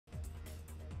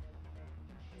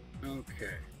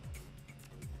Okay.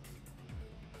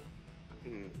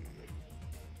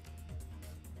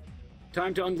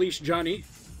 Time to unleash Johnny.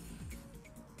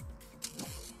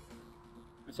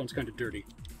 That sounds kind of dirty.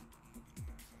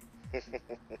 Yeah,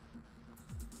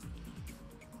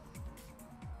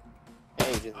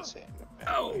 you didn't say it.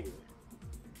 Oh!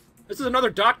 This is another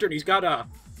doctor, and he's got a...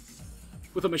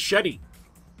 with a machete.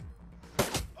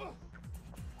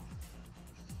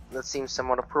 That seems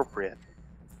somewhat appropriate.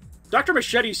 Dr.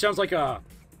 Machete sounds like a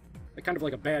kind of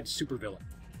like a bad supervillain.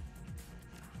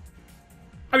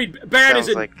 I mean, bad Sounds as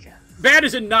in... like Bad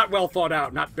as in not well thought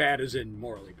out, not bad as in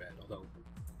morally bad, although...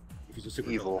 If he's a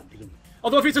supervillain... Evil.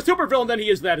 Although if he's a supervillain, then he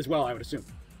is that as well, I would assume.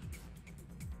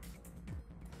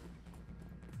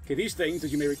 Okay, these things,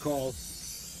 as you may recall,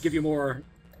 give you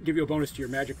a bonus to your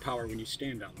magic power when you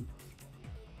stand on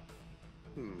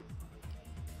them.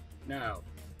 Now,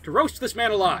 to roast this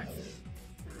man alive.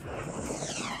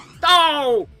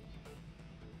 Oh!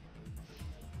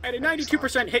 I had a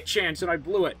 92% hit chance and I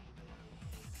blew it.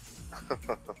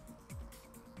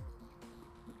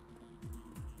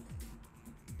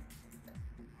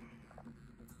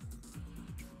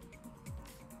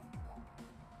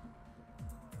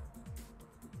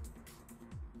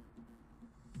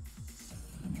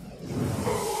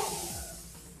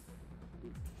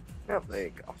 Yep, there you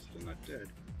go. Still not dead.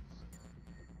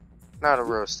 Not a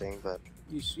roasting, but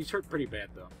He's hurt pretty bad,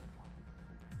 though.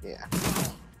 yeah.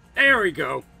 There we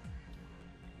go.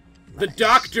 The Nice.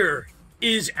 doctor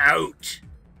is out.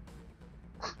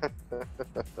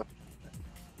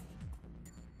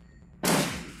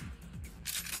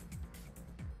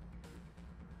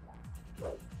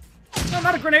 Oh,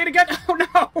 not a grenade again! Oh,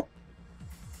 no!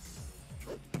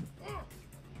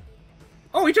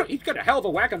 Oh, he got a hell of a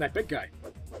whack on that big guy.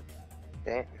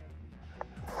 Okay.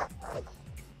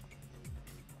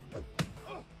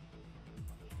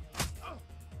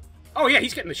 Oh, yeah,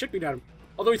 he's getting the shit beat out of him.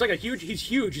 Although he's like he's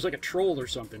huge, he's like a troll or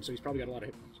something, so he's probably got a lot of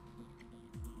hit points.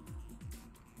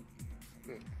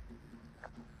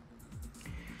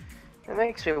 It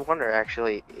makes me wonder,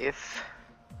 actually, if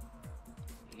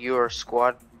your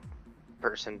squad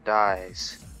person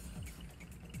dies,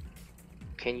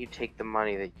 can you take the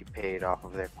money that you paid off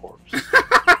of their corpse?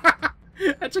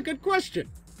 That's a good question.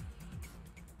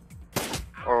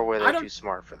 Or were they too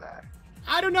smart for that?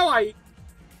 I don't know,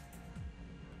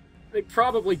 They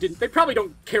probably didn't. They probably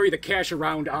don't carry the cash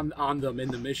around on them in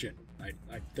the mission, I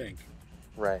think.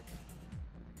 Right.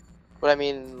 But I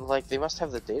mean, like, they must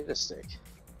have the data stick.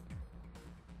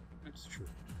 That's true.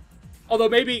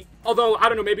 Although, I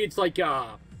don't know, maybe it's like,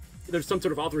 there's some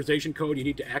sort of authorization code, you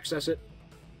need to access it.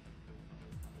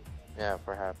 Yeah,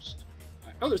 perhaps.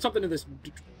 Oh, there's something in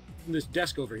this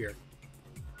desk over here.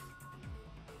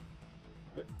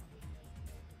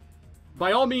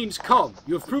 By all means, come.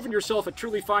 You have proven yourself a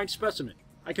truly fine specimen.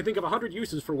 I can think of 100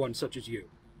 uses for one such as you.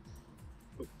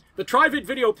 The Trivid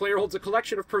video player holds a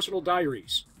collection of personal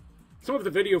diaries. Some of the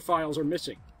video files are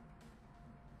missing.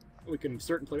 We can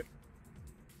insert and play it.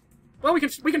 Well,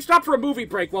 we can stop for a movie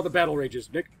break while the battle rages,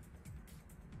 Nick.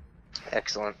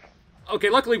 Excellent. Okay,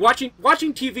 luckily watching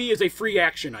TV is a free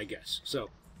action, I guess. So,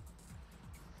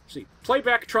 let's see.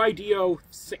 Playback Tri-Dio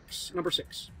 6, number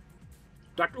 6.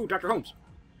 Dr. Holmes.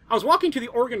 I was walking to the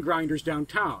organ grinders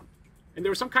downtown, and there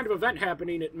was some kind of event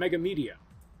happening at Mega Media.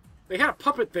 They had a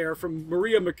puppet there from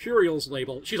Maria Mercurial's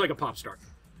label, she's like a pop star,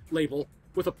 label,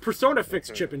 with a Persona Fix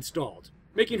chip installed,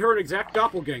 making her an exact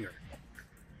doppelganger.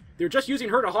 They were just using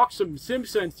her to hawk some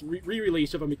SimSense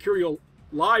re-release of a Mercurial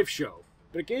live show,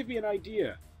 but it gave me an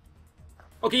idea.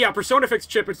 Okay, yeah, Persona Fix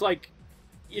chip, it's like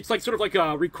sort of like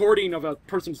a recording of a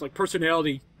person's, like,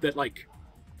 personality that, like,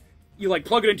 you, like,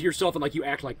 plug it into yourself and, like, you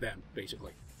act like them,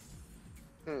 basically.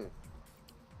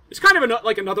 It's kind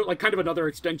of another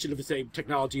extension of the same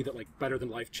technology that, like, better than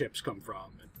life chips come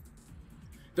from. And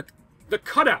the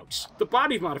cutouts, the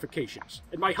body modifications,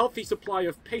 and my healthy supply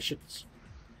of patience.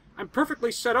 I'm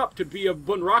perfectly set up to be a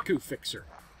Bunraku fixer.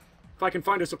 If I can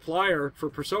find a supplier for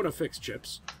Persona Fix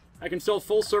chips, I can sell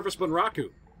full-service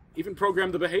Bunraku, even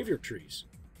program the behavior trees.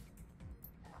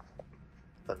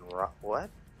 What?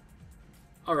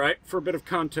 Alright, for a bit of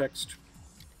context.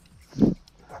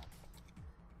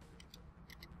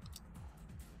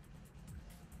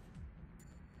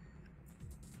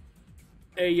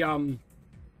 A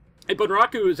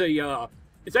Bunraku is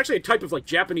it's actually a type of, like,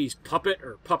 Japanese puppet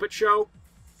or puppet show.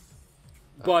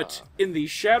 But in the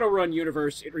Shadowrun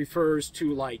universe, it refers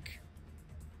to, like,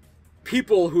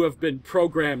 people who have been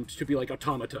programmed to be, like,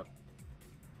 automata.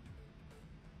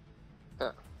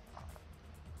 Huh.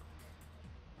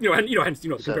 Hence, the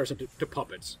comparison to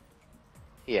puppets.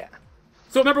 Yeah.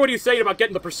 So remember what he was saying about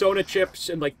getting the persona chips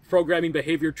and, like, programming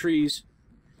behavior trees?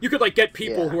 You could, like, get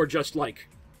people who are just, like,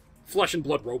 flesh and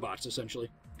blood robots, essentially.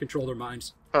 Control their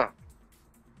minds. Huh.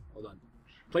 Hold on.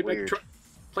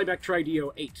 Playback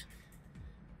Trideo 8.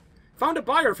 Found a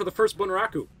buyer for the first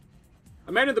Bunraku.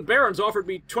 A man in the Barrens offered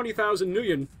me 20,000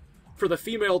 nuyen for the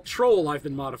female troll I've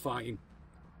been modifying.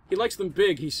 He likes them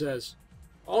big, he says.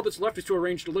 All that's left is to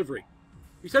arrange delivery.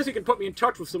 He says he can put me in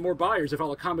touch with some more buyers if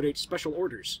I'll accommodate special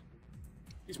orders.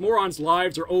 These morons'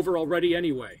 lives are over already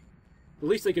anyway. The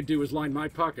least they could do is line my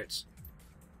pockets.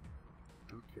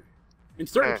 Okay.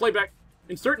 Insert and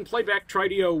playback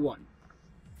Trideo 1.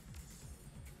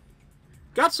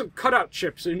 Got some cutout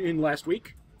chips in last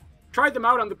week. Tried them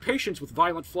out on the patients with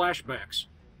violent flashbacks.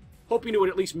 Hoping it would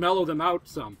at least mellow them out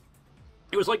some.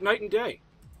 It was like night and day.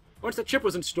 Once the chip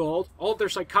was installed, all of their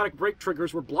psychotic break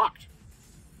triggers were blocked.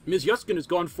 Ms. Yuskin has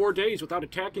gone 4 days without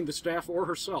attacking the staff or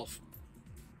herself.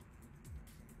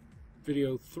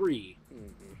 Video 3.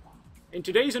 In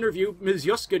today's interview, Ms.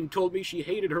 Yuskin told me she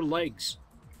hated her legs.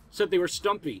 Said they were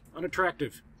stumpy,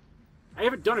 unattractive. I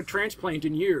haven't done a transplant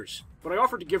in years, but I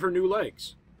offered to give her new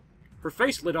legs. Her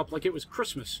face lit up like it was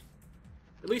Christmas.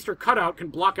 At least her cutout can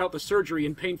block out the surgery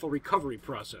and painful recovery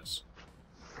process.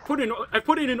 I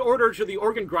put in an order to the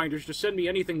organ grinders to send me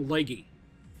anything leggy.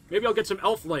 Maybe I'll get some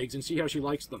elf legs and see how she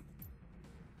likes them.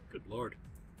 Good lord.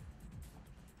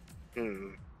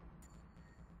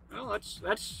 Well, that's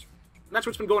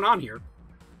what's been going on here.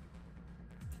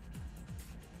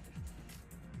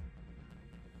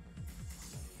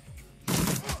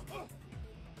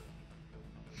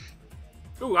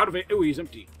 Ooh, out of it. Ooh, he's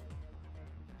empty.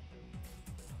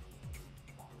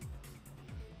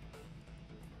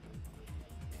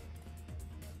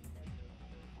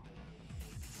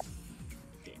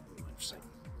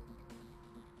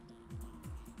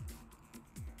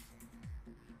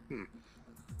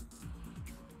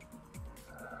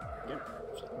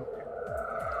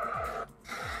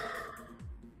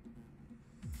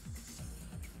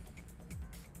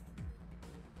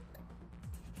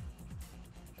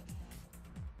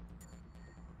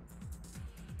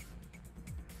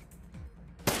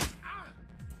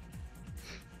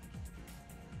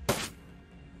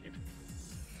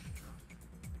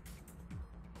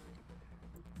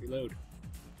 Reload.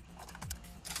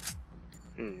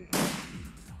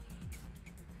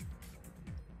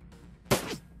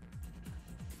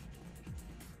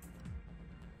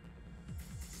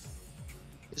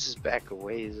 This is back a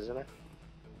ways, isn't it?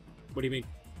 What do you mean?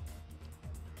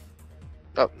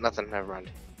 Oh, nothing. Never mind.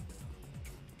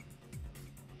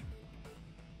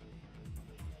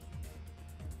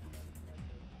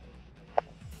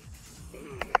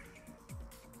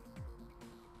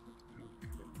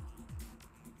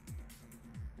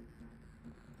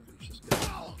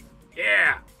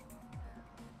 Yeah!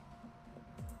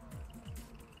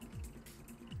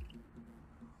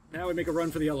 Now we make a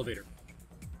run for the elevator.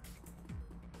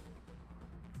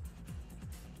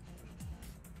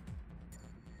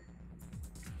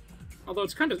 Although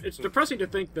it's depressing to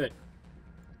think that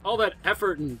all that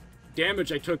effort and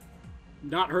damage I took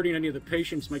not hurting any of the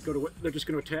patients might go to they're just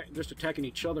going to attacking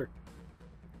each other.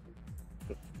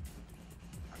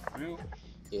 Well,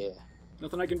 yeah.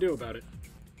 Nothing I can do about it.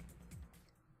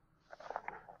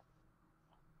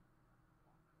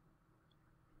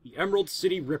 The Emerald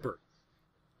City Ripper.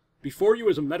 Before you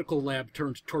is a medical lab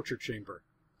turned torture chamber.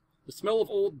 The smell of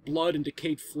old blood and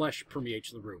decayed flesh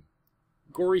permeates the room.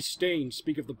 Gory stains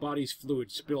speak of the body's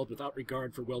fluid spilled without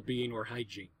regard for well-being or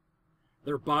hygiene.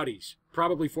 Their bodies,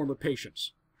 probably former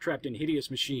patients, trapped in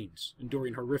hideous machines,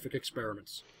 enduring horrific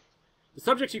experiments. The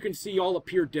subjects you can see all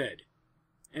appear dead.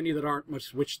 Any that aren't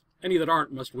must wish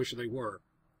they were.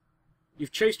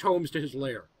 You've chased Holmes to his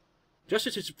lair. Just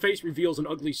as his face reveals an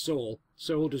ugly soul,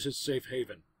 so does his safe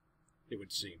haven, it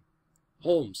would seem.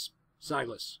 Holmes,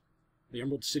 Silas, the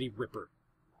Emerald City Ripper.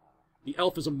 The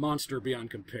elf is a monster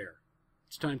beyond compare.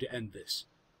 It's time to end this.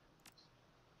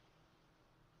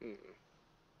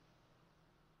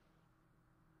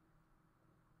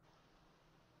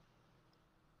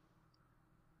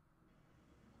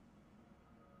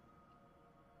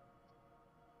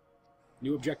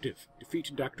 New objective,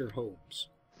 defeat Dr. Holmes.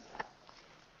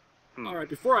 Alright,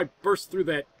 before I burst through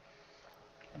that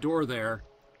door there,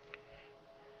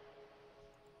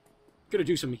 gonna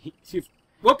do some see if,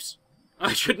 whoops!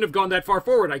 I shouldn't have gone that far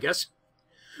forward, I guess.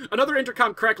 Another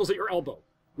intercom crackles at your elbow.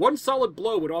 One solid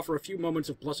blow would offer a few moments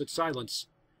of blessed silence,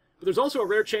 but there's also a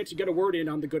rare chance to get a word in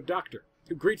on the good doctor,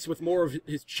 who greets with more of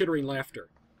his chittering laughter.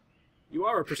 You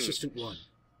are a persistent one.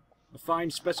 A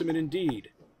fine specimen indeed.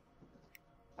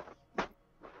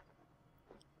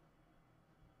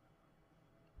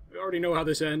 We already know how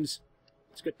this ends.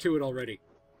 Let's get to it already.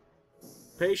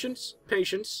 Patience,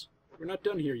 patience. We're not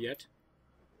done here yet.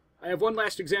 I have one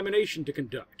last examination to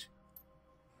conduct.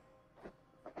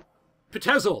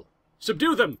 Ptezel!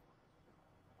 Subdue them!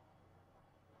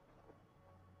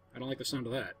 I don't like the sound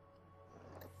of that.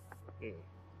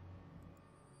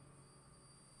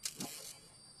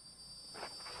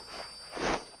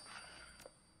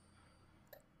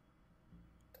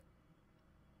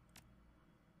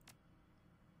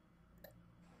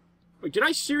 Wait, did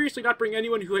I seriously not bring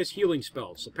anyone who has healing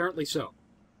spells? Apparently so.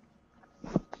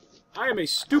 I am a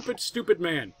stupid, stupid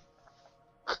man.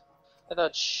 I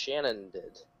thought Shannon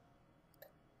did.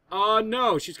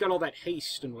 No, she's got all that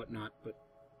haste and whatnot, but...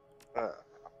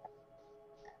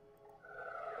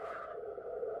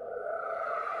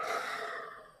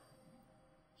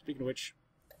 Speaking of which...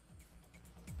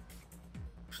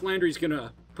 Flandry's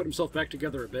gonna put himself back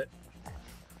together a bit.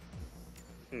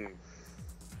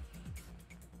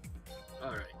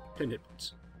 Alright, 10 hit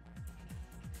points.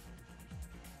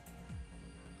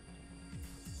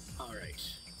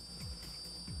 Alright.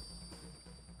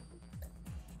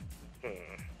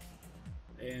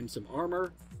 And some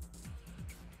armor.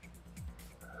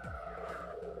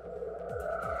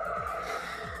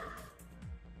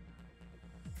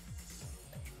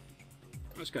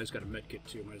 This guy's got a med kit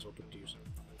too, might as well put it to use.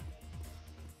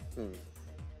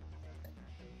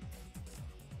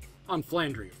 On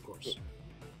Flandry, of course.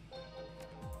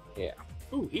 Yeah.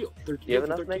 Ooh, heal. Do you have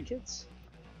enough medkits?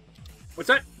 What's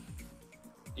that?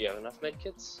 Do you have enough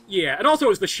medkits? Yeah, and also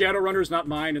it's the Shadowrunners, not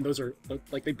mine, and those are,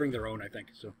 like, they bring their own, I think,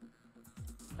 so.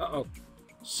 Uh-oh.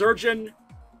 Surgeon.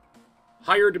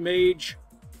 Hired mage.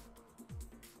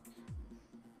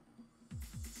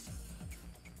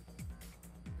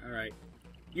 Alright.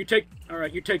 You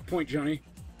take point, Johnny.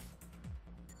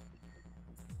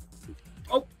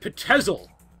 Oh, Ptezel!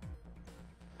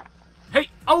 Hey,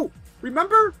 oh!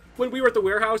 Remember when we were at the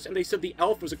warehouse and they said the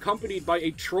elf was accompanied by a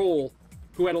troll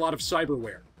who had a lot of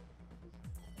cyberware?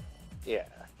 Yeah.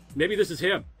 Maybe this is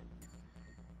him.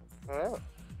 Oh.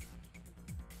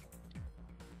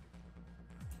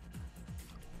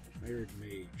 Hired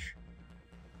mage.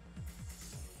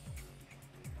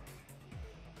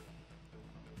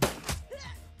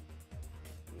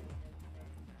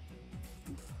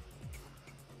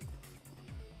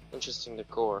 Interesting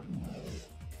decor.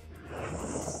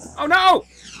 Oh no!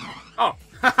 Oh.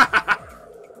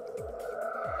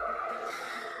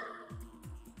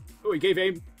 Oh, he gave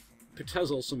aim.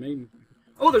 Ptezel some aim.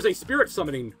 Oh, there's a spirit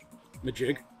summoning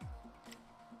majig.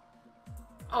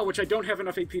 Oh, which I don't have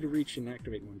enough AP to reach and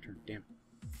activate in one turn. Damn.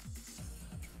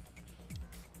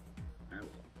 I will.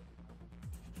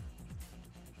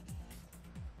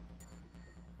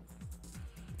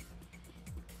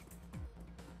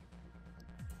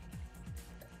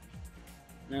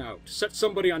 Now, to set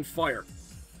somebody on fire.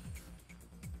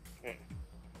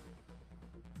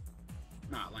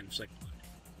 Nah, line of sight.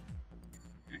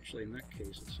 Actually, in that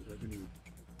case, let's see if I can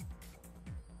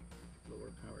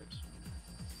lower powers.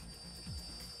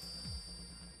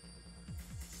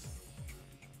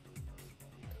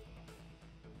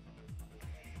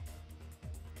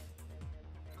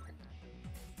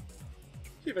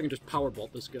 See if I can just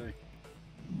powerbolt this guy.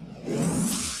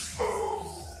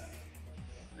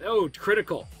 Oh,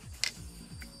 critical.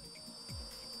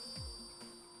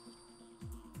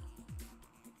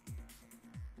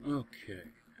 Okay.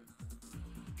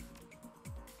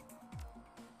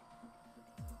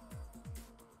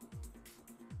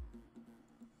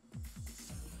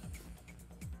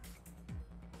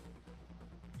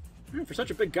 For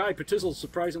such a big guy, Ptezel's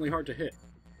surprisingly hard to hit.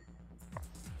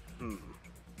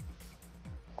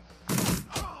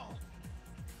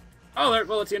 Oh, there,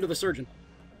 well, that's the end of the surgeon.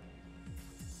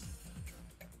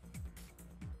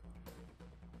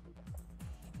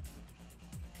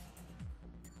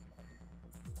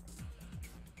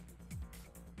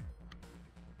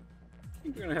 I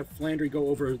think we're gonna have Flandry go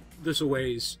over this a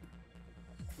ways,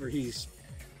 where he's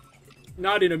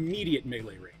not in immediate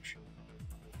melee range.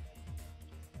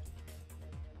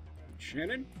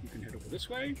 Shannon, you can head over this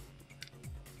way.